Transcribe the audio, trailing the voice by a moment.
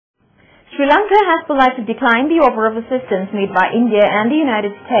Sri Lanka has politely declined the offer of assistance made by India and the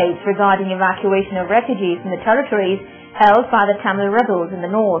United States regarding evacuation of refugees from the territories held by the Tamil rebels in the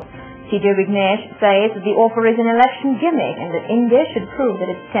north. TJ Vignesh says that the offer is an election gimmick and that India should prove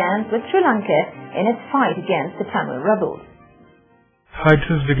that it stands with Sri Lanka in its fight against the Tamil rebels. Hi,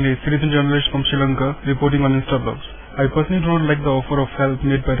 this is Vignesh, citizen journalist from Sri Lanka, reporting on Instablogs. I personally do not like the offer of help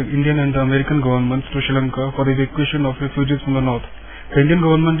made by the Indian and the American governments to Sri Lanka for the evacuation of refugees from the north. The Indian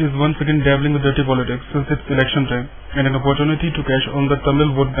government is once again dabbling with dirty politics since its election time and an opportunity to cash on the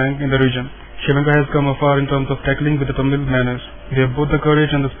Tamil vote bank in the region. Sri Lanka has come afar in terms of tackling with the Tamil menace. We have both the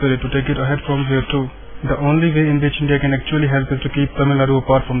courage and the spirit to take it ahead from here too. The only way in which India can actually help is to keep Tamil Nadu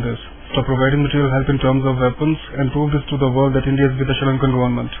apart from this. Stop providing material help in terms of weapons and prove this to the world that India is with the Sri Lankan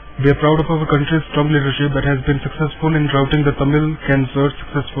government. We are proud of our country's strong leadership that has been successful in routing the Tamil cancer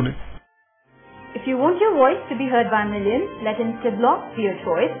successfully. If you want your voice to be heard by millions, let Instablogs be your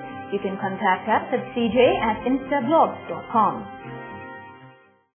choice. You can contact us at cj@instablogs.com.